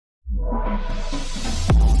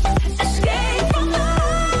Escape from love.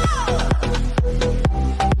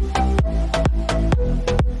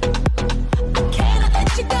 I cannot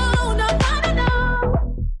let you go, nobody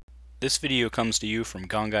knows. This video comes to you from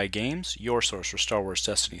Gongaii Games, your source for Star Wars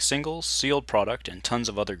Destiny singles, sealed product, and tons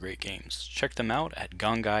of other great games. Check them out at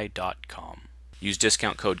gongaii.com. Use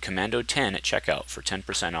discount code COMMANDO10 at checkout for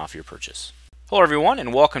 10% off your purchase. Hello everyone,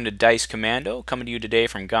 and welcome to Dice Commando, coming to you today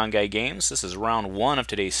from Gongaii Games. This is round 1 of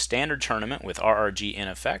today's standard tournament with RRG in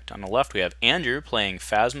effect. On the left we have Andrew playing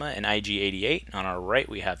Phasma and IG-88. On our right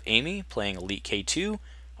we have Amy playing Elite K2,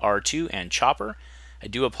 R2, and Chopper. I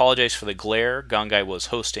do apologize for the glare. Gongaii was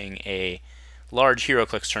hosting a large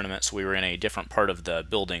HeroClix tournament, so we were in a different part of the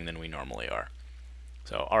building than we normally are.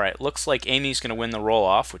 So, alright, looks like Amy's going to win the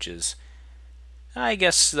roll-off, which is, I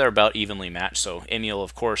guess they're about evenly matched. So Amy will,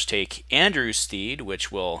 of course, take Andrew's Steed,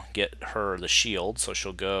 which will get her the shield. So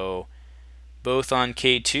she'll go both on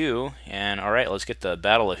K2. And, alright, let's get the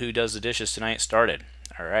battle of who does the dishes tonight started.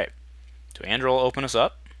 Alright, so Andrew will open us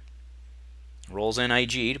up. Rolls in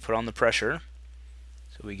IG to put on the pressure.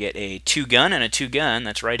 So we get a 2-gun and a 2-gun.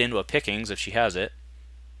 That's right into a pickings if she has it.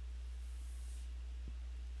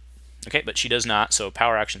 Okay, but she does not, so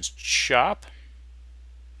power action's chop.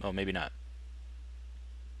 Oh, maybe not.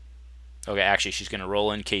 Okay, actually she's going to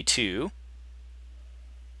roll in K2.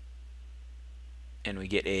 And we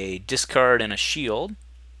get a discard and a shield.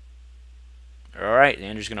 Alright,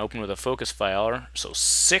 Andrew's going to open with a focus filer. So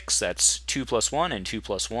 6, that's 2 plus 1 and 2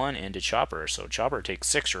 plus 1 into Chopper. So Chopper takes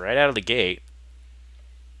 6 right out of the gate.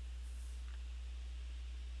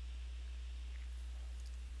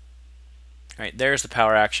 Alright, there's the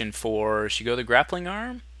power action for, she go the grappling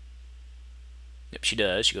arm? Yep, she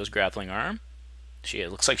does. She goes grappling arm.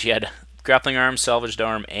 It looks like she had grappling arm, salvaged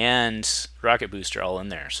arm, and rocket booster all in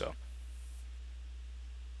there. So,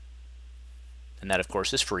 and that, of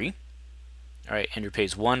course, is free. Alright, Andrew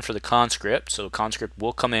pays 1 for the conscript, so conscript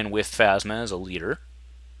will come in with Phasma as a leader.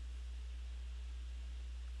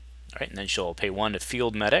 Alright, and then she'll pay 1 to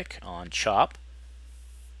field medic on Chop.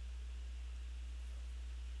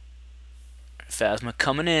 Phasma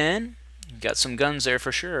coming in. Got some guns there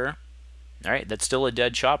for sure. Alright, that's still a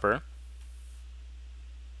dead Chopper.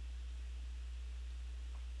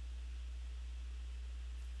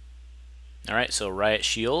 Alright, so Riot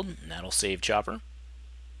Shield, and that'll save Chopper.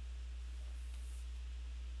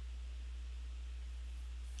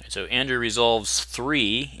 So Andrew resolves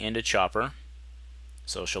 3 into Chopper.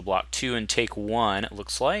 So she'll block 2 and take 1, it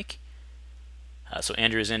looks like. So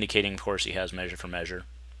Andrew is indicating, of course, he has measure for measure.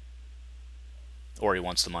 Or he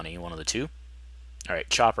wants the money, one of the two. Alright,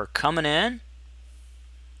 Chopper coming in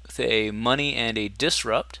with a money and a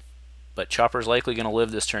disrupt. But Chopper's likely going to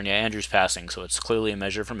live this turn. Yeah, Andrew's passing, so it's clearly a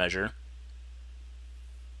measure for measure.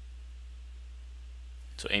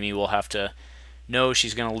 So Amy will have to know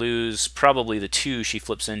she's going to lose probably the 2 she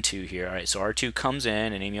flips into here. Alright, so R2 comes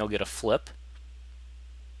in, and Amy will get a flip.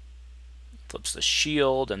 Flips the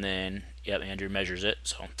shield, and then, yep, Andrew measures it.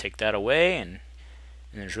 So take that away, and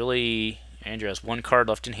there's really... Andrew has 1 card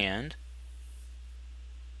left in hand.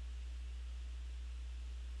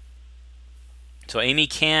 So Amy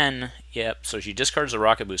can, yep, so she discards the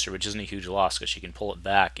rocket booster, which isn't a huge loss because she can pull it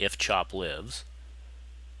back if Chop lives.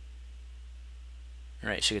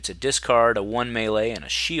 Alright, she gets a discard, a 1 melee, and a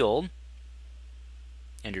shield.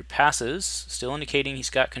 Andrew passes, still indicating he's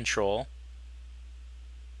got control.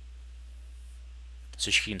 So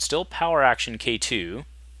she can still power action K2.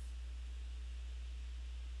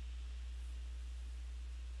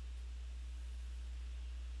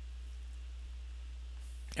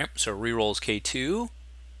 Yep, so rerolls K2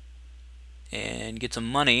 and gets some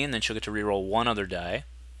money, and then she'll get to reroll 1 other die.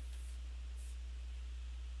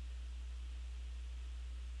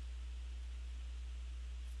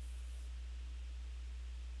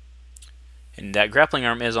 And that grappling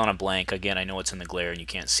arm is on a blank. Again, I know it's in the glare and you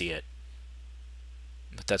can't see it.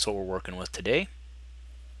 But that's what we're working with today.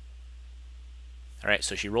 Alright,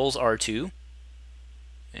 so she rolls R2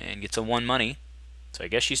 and gets a 1 money. So I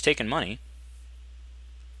guess she's taking money.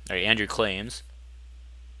 Alright, Andrew claims.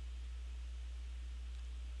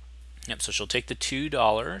 Yep, so she'll take the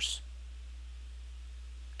 $2.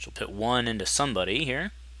 She'll put 1 into somebody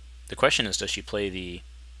here. The question is, does she play the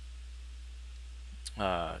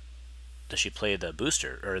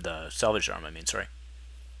booster, or the salvage arm, I mean, sorry.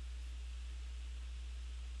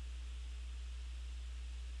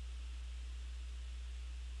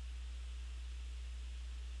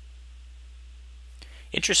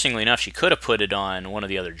 Interestingly enough, she could have put it on one of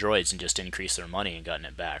the other droids and just increased their money and gotten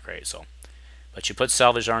it back, right? So, but she puts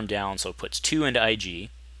salvage arm down, so it puts 2 into IG.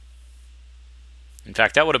 In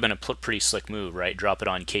fact, that would have been a pretty slick move, right? Drop it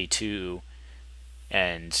on K2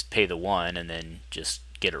 and pay the 1 and then just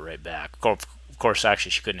get it right back. Of course,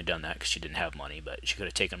 actually, she couldn't have done that because she didn't have money, but she could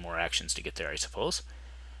have taken more actions to get there, I suppose.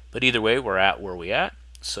 But either way, we're at where we at,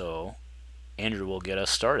 so Andrew will get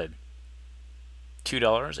us started.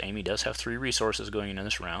 $2. Amy does have 3 resources going into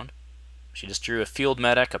this round. She just drew a Field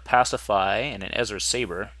Medic, a Pacify, and an Ezra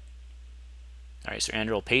Saber. Alright, so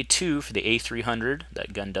Andrew will pay 2 for the A300.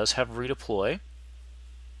 That gun does have redeploy.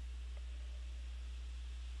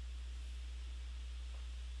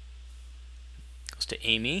 Goes to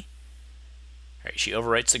Amy. Alright, she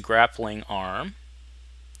overwrites the grappling arm,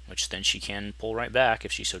 which then she can pull right back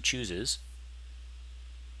if she so chooses.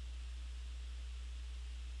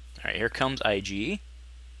 Alright, here comes IG.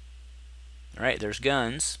 Alright, there's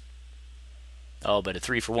guns. Oh, but a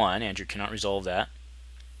 3 for 1. Andrew cannot resolve that.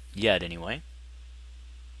 Yet, anyway.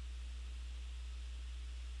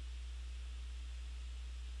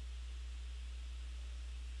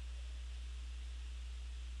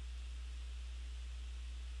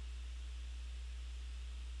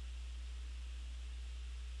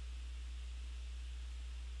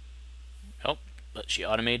 Oh, but she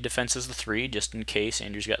automated defenses the 3 just in case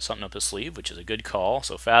Andrew's got something up his sleeve, which is a good call.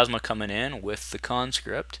 So Phasma coming in with the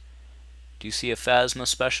conscript. Do you see a Phasma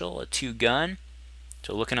special, a 2 gun?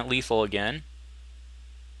 So looking at lethal again.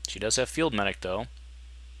 She does have Field Medic though.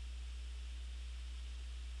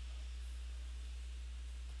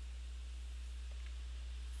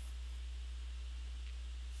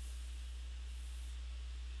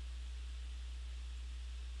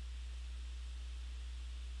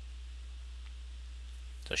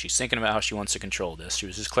 So she's thinking about how she wants to control this. She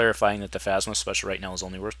was just clarifying that the Phasma special right now is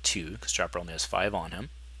only worth 2 because Chopper only has 5 on him.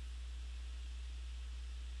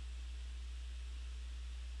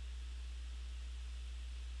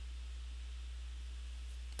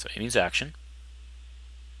 So Amy's action.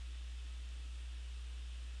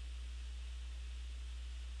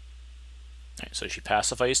 Alright, so she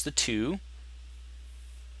pacifies the 2.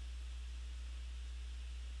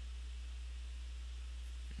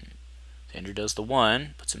 Andrew does the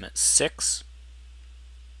 1, puts him at 6.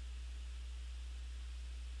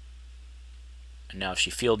 And now if she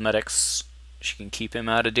Field Medics, she can keep him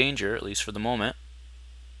out of danger, at least for the moment.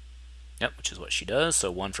 Yep, which is what she does. So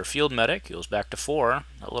 1 for Field Medic, goes back to 4.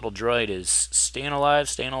 That little droid is staying alive,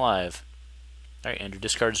 staying alive. Alright, Andrew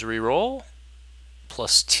discards a reroll.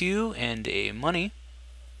 Plus 2 and a money,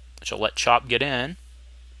 which will let Chop get in.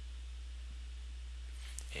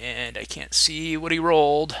 And I can't see what he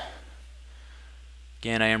rolled.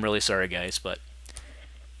 Again, I am really sorry, guys, but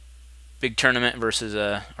big tournament versus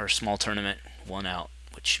our small tournament, 1 out,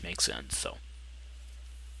 which makes sense. So.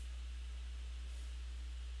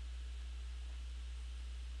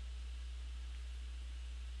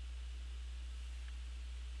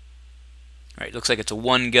 Alright, looks like it's a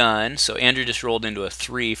 1 gun, so Andrew just rolled into a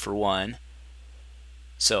 3 for 1.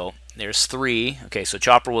 So there's 3. Okay, so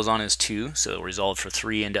Chopper was on his 2, so it resolved for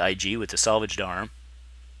 3 into IG with the salvaged arm.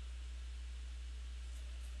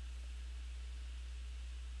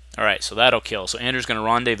 Alright, so that'll kill. So Andrew's going to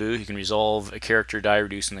rendezvous. He can resolve a character die,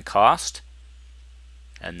 reducing the cost.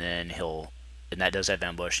 And then and that does have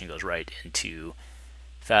ambush, and he goes right into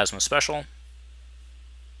Phasma special.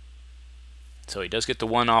 So he does get the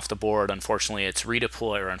 1 off the board. Unfortunately, it's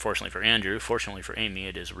redeploy, or unfortunately for Andrew, fortunately for Amy,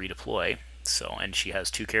 it is redeploy. So, and she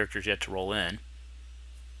has 2 characters yet to roll in.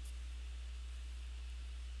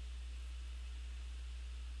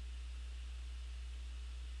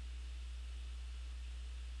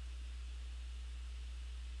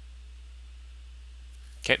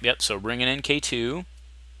 Okay, yep, so bringing in K2.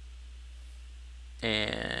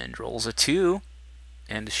 And rolls a 2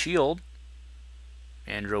 and a shield.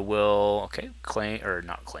 Andrew will, okay, claim, or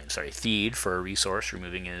not claim, sorry, feed for a resource,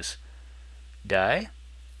 removing his die.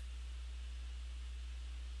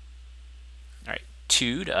 Alright,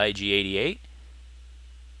 2 to IG-88.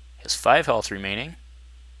 Has 5 health remaining.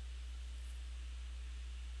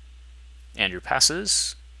 Andrew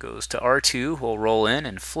passes, goes to R2, who'll roll in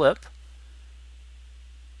and flip.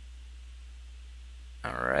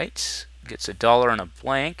 Alright, gets $1 and a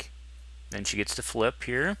blank. Then she gets to flip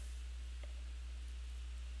here.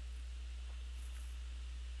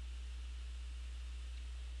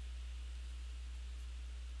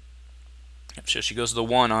 Yep, so she goes to the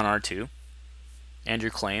 1 on R2. Andrew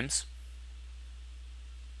claims.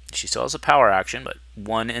 She still has a power action, but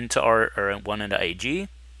 1 into one into AG.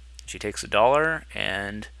 She takes $1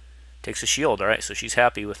 and takes a shield. Alright, so she's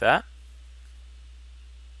happy with that.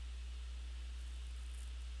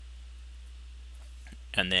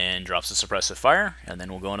 And then drops a suppressive fire, and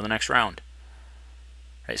then we'll go into the next round.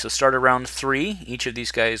 Right, so start at round 3. Each of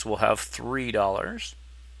these guys will have $3.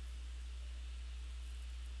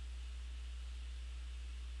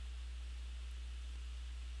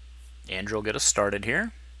 Andrew will get us started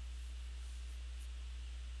here.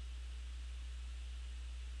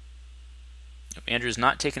 Andrew's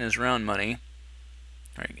not taking his round money.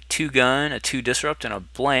 All right, 2 gun, a 2 disrupt, and a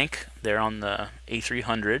blank there on the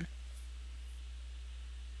A300.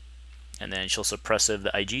 And then she'll suppressive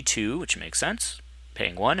the IG2, which makes sense.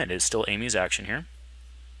 Paying 1, it is still Amy's action here.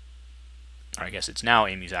 Or I guess it's now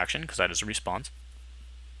Amy's action, because that is a response.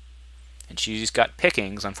 And she's got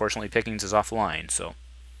pickings. Unfortunately, pickings is offline, so.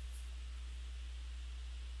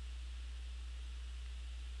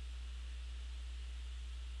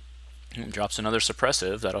 Drops another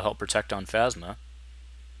suppressive. That'll help protect on Phasma.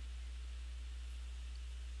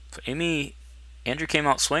 So Andrew came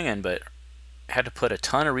out swinging, but had to put a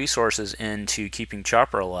ton of resources into keeping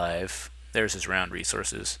Chopper alive. There's his round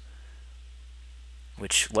resources,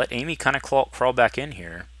 which let Amy kind of crawl back in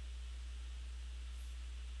here.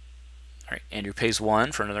 All right, Andrew pays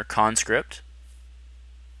 1 for another conscript.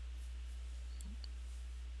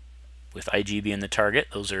 With IG being the target,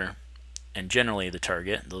 and generally the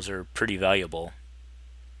target, those are pretty valuable.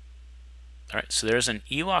 All right, so there's an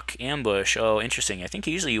Ewok ambush. Oh, interesting. I think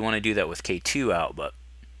usually you want to do that with K2 out, but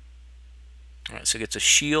all right, so it gets a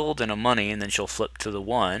shield and a money, and then she'll flip to the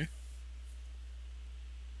 1.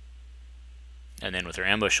 And then with her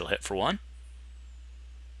ambush, she'll hit for 1.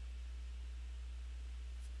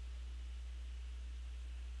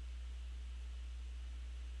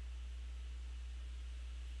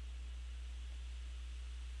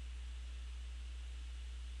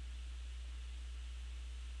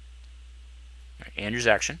 All right, Andrew's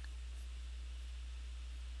action.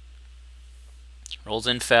 Rolls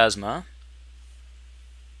in Phasma.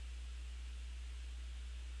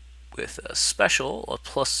 With a special, a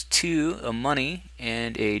 +2, a money,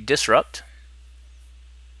 and a disrupt.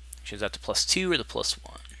 Is that the +2 or the +1?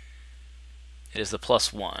 It is the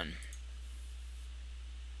 +1.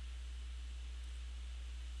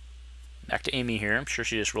 Back to Amy here. I'm sure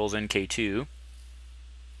she just rolls in K2.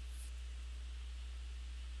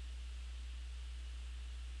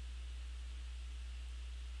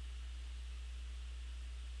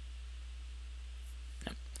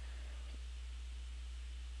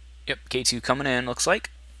 Yep, K2 coming in, looks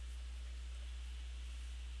like.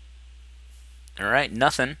 Alright,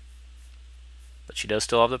 nothing. But she does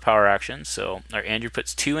still have the power action, so our Andrew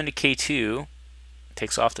puts 2 into K2,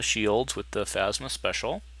 takes off the shields with the Phasma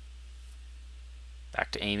special.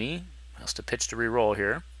 Back to Amy. Has to pitch to reroll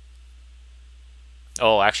here.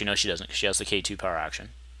 Oh, actually, no, she doesn't, because she has the K2 power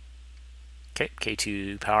action. Okay,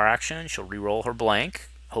 K2 power action. She'll reroll her blank,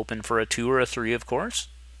 hoping for a 2 or a 3, of course.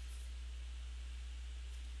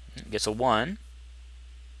 Gets a 1.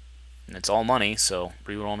 And it's all money, so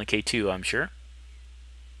rerolling the K2, I'm sure.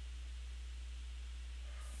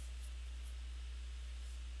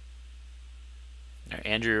 Now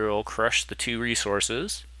Andrew will crush the 2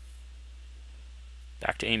 resources.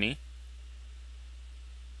 Back to Amy.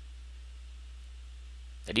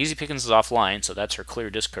 That easy pickings is offline, so that's her clear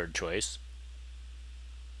discard choice.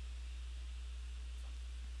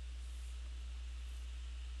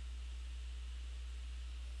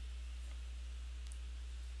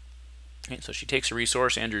 Okay, so she takes a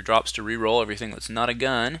resource. Andrew drops to reroll everything that's not a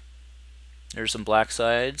gun. There's some black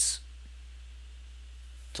sides.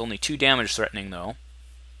 It's only 2 damage threatening, though.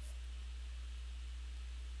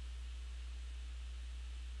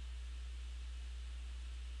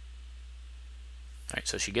 Alright,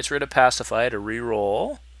 so she gets rid of Pacify to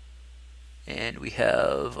reroll. And we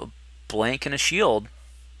have a blank and a shield.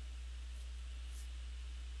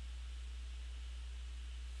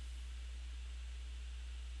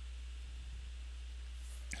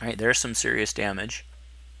 Alright, there's some serious damage.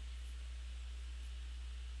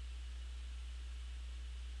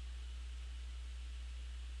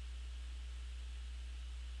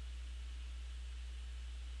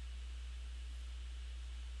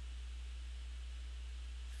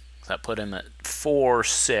 That put him at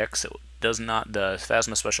 4-6. It does not. The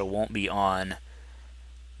Phasma special won't be on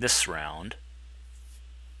this round.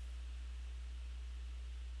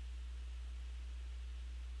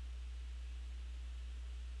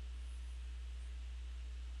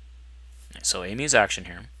 So Amy's action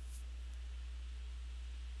here.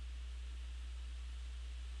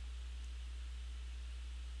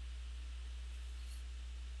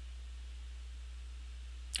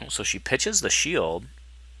 So she pitches the shield.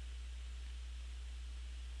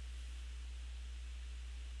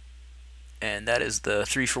 And that is the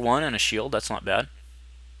 3-for-1 and a shield. That's not bad.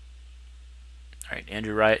 Alright,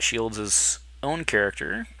 Andrew Riot shields his own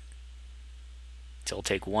character. So he'll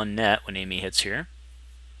take 1 net when Amy hits here.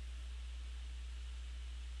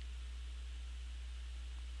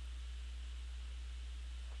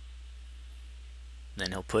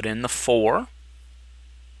 Then he'll put in the 4.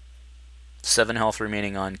 7 health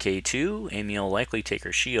remaining on K2. Amy will likely take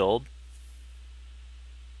her shield.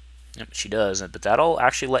 Yep, she does, but that'll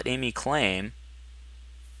actually let Amy claim.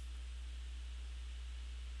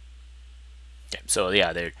 Okay, so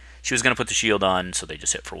yeah, she was going to put the shield on, so they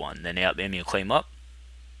just hit for 1. Then yep, Amy will claim up.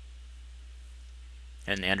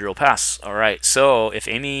 And Andrew will pass. Alright, so if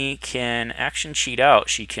Amy can action cheat out,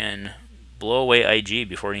 she can blow away IG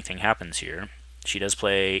before anything happens here. She does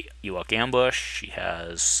play Ewok Ambush. She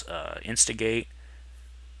has Instigate.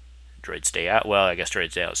 Droid Stay Out. Well, I guess Droid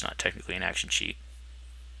Stay Out is not technically an action cheat.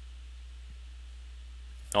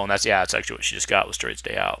 Oh, and that's actually what she just got was Droid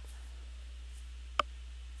Stay Out.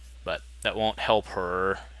 But that won't help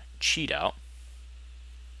her cheat out.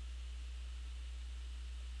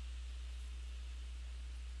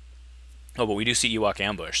 Oh, but we do see Ewok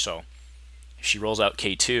Ambush, so if she rolls out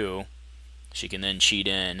K2, she can then cheat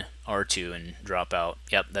in R2 and drop out.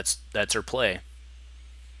 Yep, that's her play.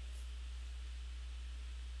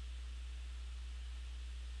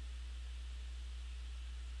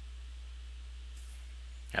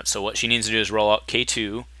 Yep, so what she needs to do is roll out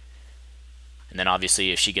K2, and then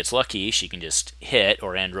obviously if she gets lucky, she can just hit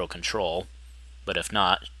or end row control. But if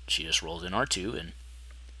not, she just rolls in R2 and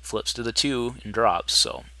flips to the 2 and drops.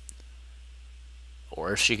 So,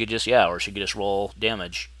 or she could just roll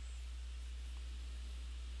damage.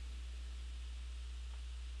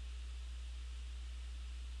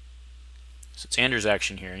 So it's Andrew's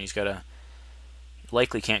action here, and he's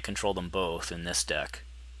likely can't control them both in this deck.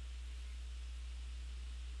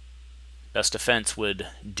 Best defense would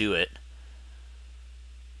do it.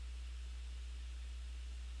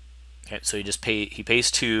 Okay, so he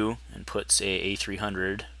pays 2 and puts a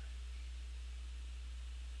A300.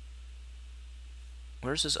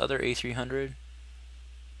 Where's his other A300?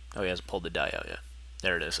 Oh, he hasn't pulled the die out yet.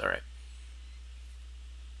 There it is. All right.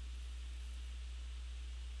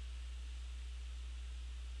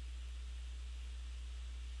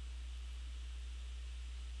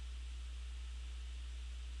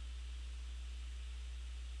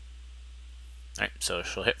 All right, so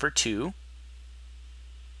she'll hit for 2.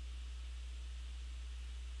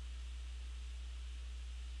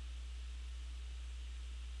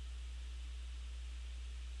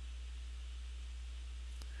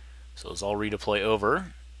 So those all redeploy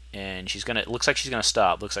over, and it looks like she's gonna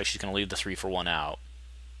stop. Looks like she's gonna leave the 3 for 1 out.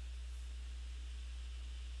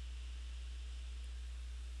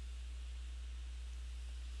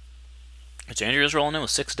 So Andrew is rolling in with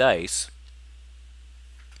 6 dice.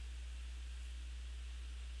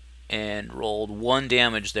 And rolled 1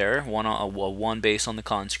 damage there, 1 base on the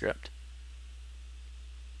conscript.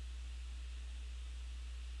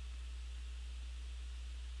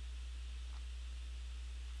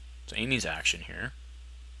 So Amy's action here.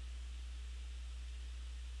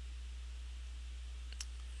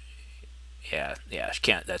 Yeah, she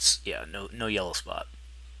can't. That's no yellow spot.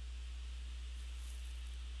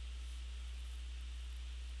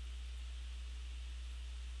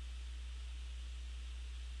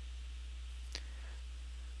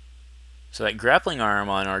 So that grappling arm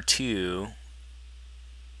on R2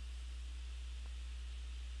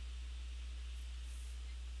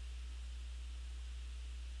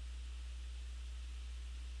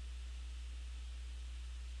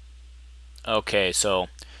 okay, so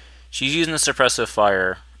she's using the suppressive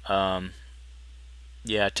fire.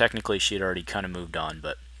 Yeah, technically she had already kind of moved on,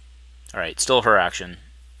 but alright, still her action.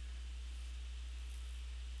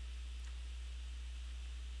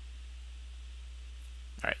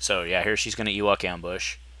 Alright, so yeah, here she's going to Ewok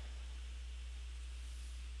Ambush.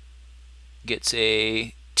 Gets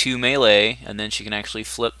a 2 melee, and then she can actually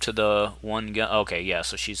flip to the 1 gun. Okay, yeah,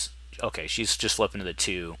 so she's just flipping to the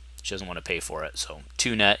 2. She doesn't want to pay for it, so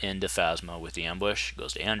 2 net into Phasma with the ambush.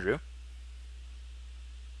 Goes to Andrew.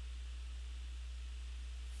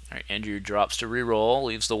 Alright, Andrew drops to reroll,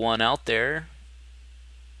 leaves the 1 out there.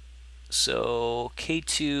 So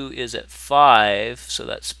K2 is at 5, so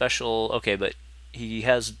that special, okay, but he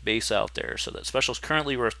has base out there, so that special is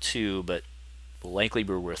currently worth 2, but will likely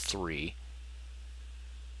be worth 3.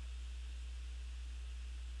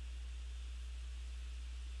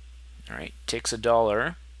 Alright, takes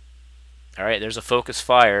 $1. Alright, there's a focus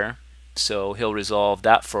fire, so he'll resolve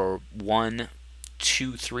that for 1,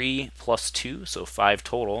 2, 3 plus 2, so 5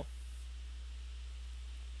 total.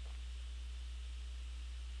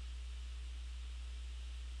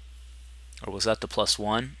 Or was that the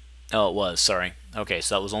 +1? Oh, it was, sorry. Okay,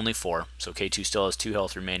 so that was only 4. So K2 still has 2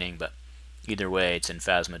 health remaining, but either way, it's in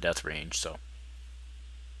Phasma death range, so.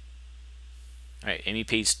 Alright, Amy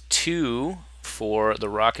pays 2 for the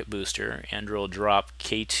rocket booster. Andrew will drop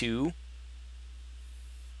K2.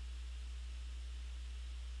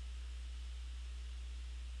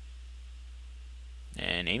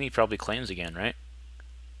 And Amy probably claims again, right?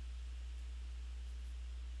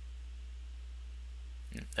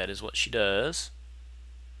 That is what she does.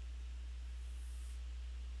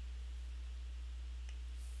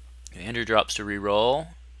 Andrew drops to reroll.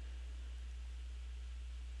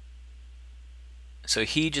 So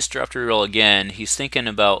he just dropped a reroll again. He's thinking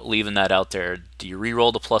about leaving that out there. Do you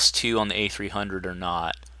reroll the +2 on the A300 or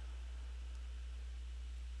not?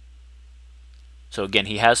 So again,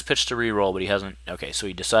 he has pitched a reroll, but he hasn't. Okay, so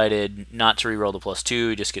he decided not to reroll the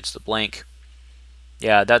 +2. He just gets the blank.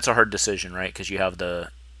 Yeah, that's a hard decision, right? Because you have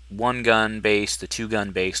the 1 gun base, the 2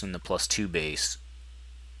 gun base, and the +2 base.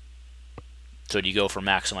 So do you go for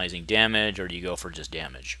maximizing damage, or do you go for just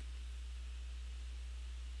damage?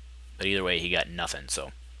 But either way, he got nothing,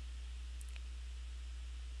 so.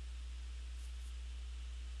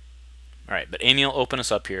 Alright, but Amy will open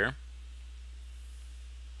us up here.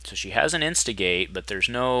 So she has an instigate, but there's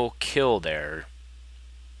no kill there.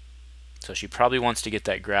 So she probably wants to get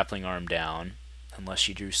that grappling arm down, unless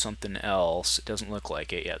she drew something else. It doesn't look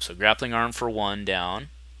like it yet. So grappling arm for 1 down.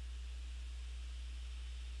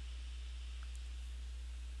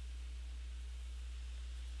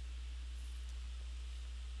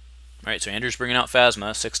 Alright, so Andrew's bringing out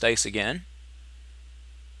Phasma, 6 dice again.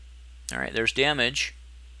 Alright, there's damage.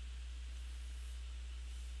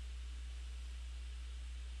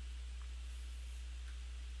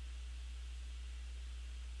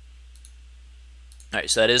 Alright,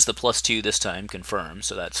 so that is the +2 this time, confirmed.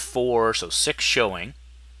 So that's 4, so 6 showing.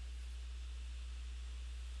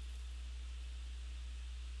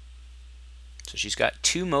 So she's got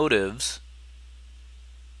 2 motives.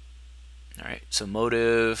 Alright, so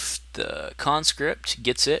motive, the conscript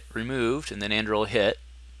gets it removed, and then Andrew will hit.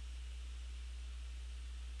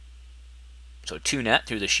 So 2 net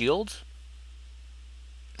through the shield.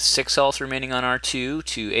 6 health remaining on R2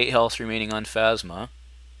 to 8 health remaining on Phasma.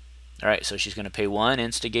 Alright, so she's going to pay 1,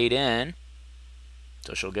 instigate in.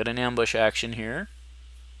 So she'll get an ambush action here.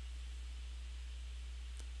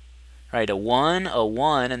 Alright, a 1,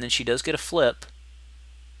 and then she does get a flip.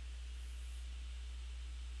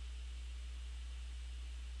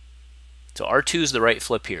 So R2 is the right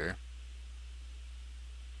flip here.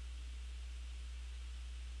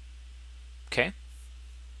 Okay.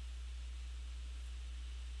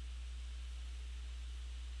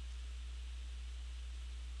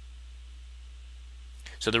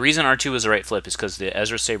 So the reason R2 is the right flip is because the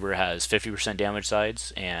Ezra Saber has 50% damage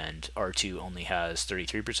sides, and R2 only has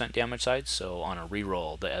 33% damage sides, so on a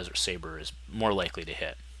reroll, the Ezra Saber is more likely to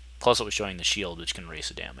hit. Plus it was showing the shield, which can erase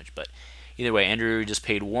the damage. But either way, Andrew just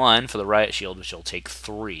paid 1 for the Riot Shield, which will take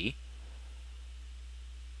 3.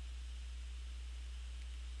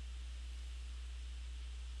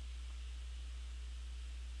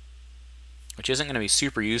 Which isn't going to be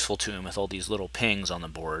super useful to him with all these little pings on the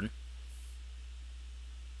board.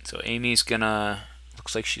 So Amy's gonna,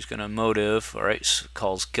 looks like she's gonna motive. Alright, so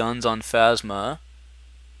calls guns on Phasma.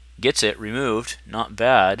 Gets it removed, not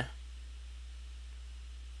bad.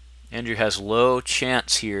 Andrew has low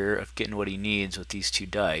chance here of getting what he needs with these 2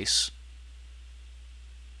 dice.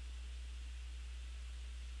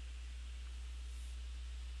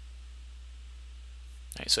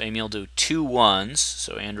 Alright, so Amy will do 2 1s,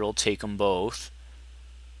 so Andrew will take them both.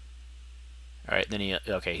 Alright, then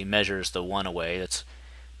he measures the 1 away. That's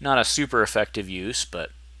not a super effective use, but.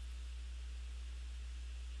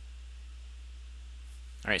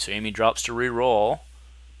 Alright, so Amy drops to reroll.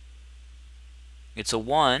 It's a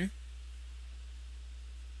 1.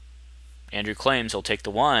 Andrew claims he'll take the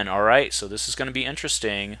 1. Alright, so this is going to be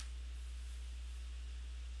interesting.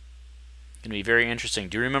 Going to be very interesting.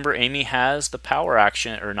 Do you remember Amy has the power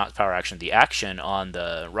action, or not power action, the action on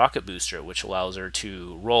the rocket booster, which allows her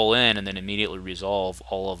to roll in and then immediately resolve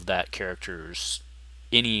all of that character's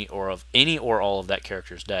any or all of that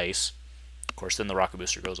character's dice. Of course, then the rocket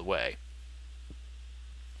booster goes away.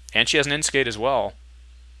 And she has an instigate as well.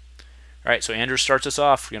 Alright, so Andrew starts us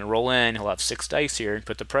off. We're going to roll in. He'll have 6 dice here and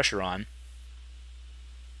put the pressure on.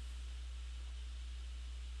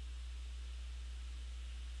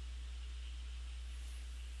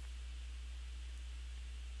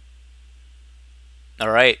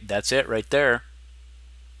 Alright, that's it right there.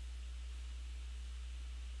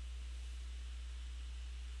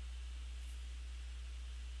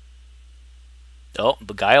 Oh,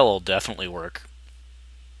 Beguile will definitely work.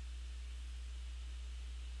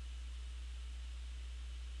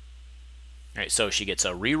 Alright, so she gets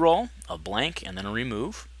a reroll, a blank, and then a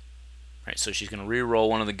remove. Alright, so she's going to reroll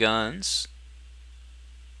one of the guns.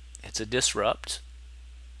 It's a disrupt.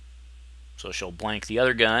 So she'll blank the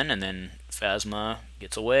other gun, and then Phasma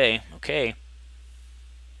gets away. Okay.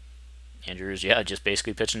 Andrew's, yeah, just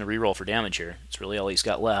basically pitching a reroll for damage here. It's really all he's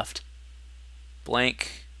got left.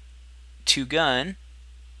 Blank 2 gun.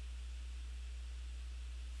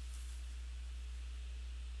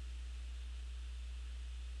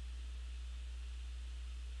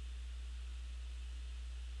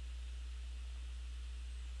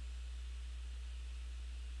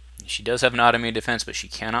 She does have an automated defense, but she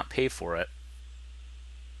cannot pay for it.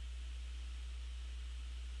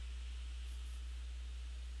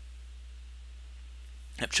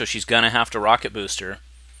 Yep, so she's going to have to rocket booster.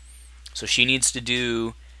 So she needs to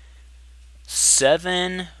do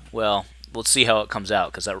 7. Well, let's see how it comes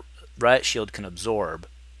out, because that riot shield can absorb.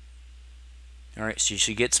 Alright, so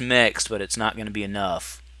she gets mixed, but it's not going to be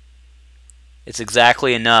enough. It's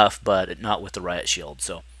exactly enough, but not with the riot shield.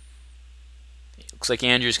 So it looks like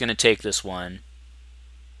Andrew's going to take this one.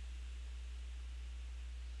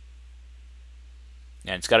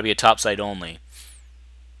 And it's got to be a topside only.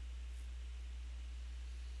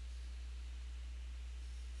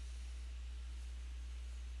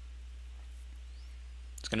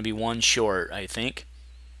 It's going to be 1 short, I think.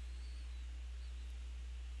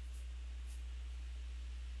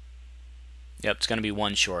 Yep, it's going to be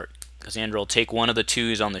 1 short. Because Andrew will take one of the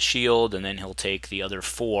 2s on the shield, and then he'll take the other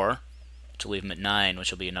 4 to leave him at 9, which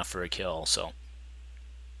will be enough for a kill. So,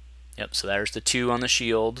 yep, so there's the 2 on the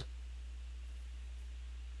shield.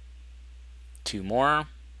 2 more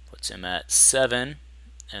puts him at 7,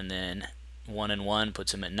 and then 1 and 1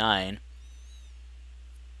 puts him at 9.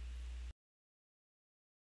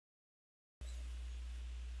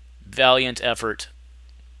 Valiant effort,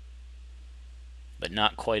 but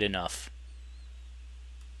not quite enough.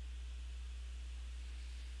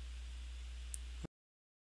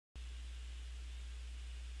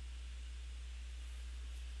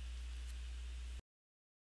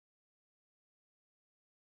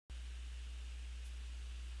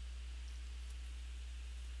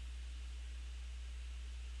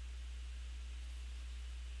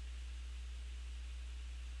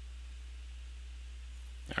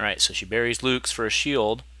 Alright, so she buries Luke's for a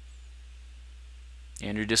shield.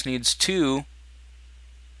 Andrew just needs 2.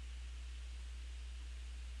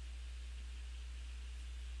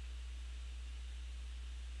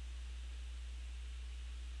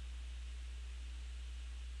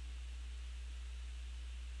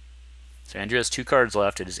 So Andrew has 2 cards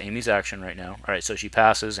left. It is Amy's action right now. Alright, so she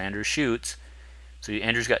passes. Andrew shoots. So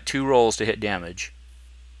Andrew's got 2 rolls to hit damage.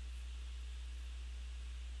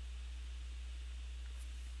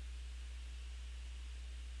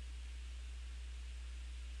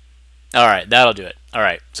 Alright, that'll do it.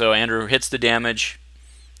 Alright, so Andrew hits the damage.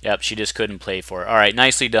 Yep, she just couldn't play for it. Alright,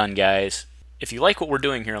 nicely done, guys. If you like what we're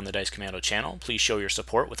doing here on the Dice Commando channel, please show your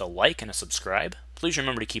support with a like and a subscribe. Please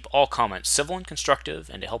remember to keep all comments civil and constructive,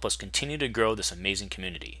 and to help us continue to grow this amazing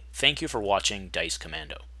community. Thank you for watching Dice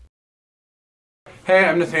Commando. Hey,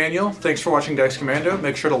 I'm Nathaniel. Thanks for watching Dice Commando.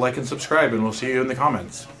 Make sure to like and subscribe, and we'll see you in the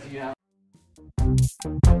comments. Yeah.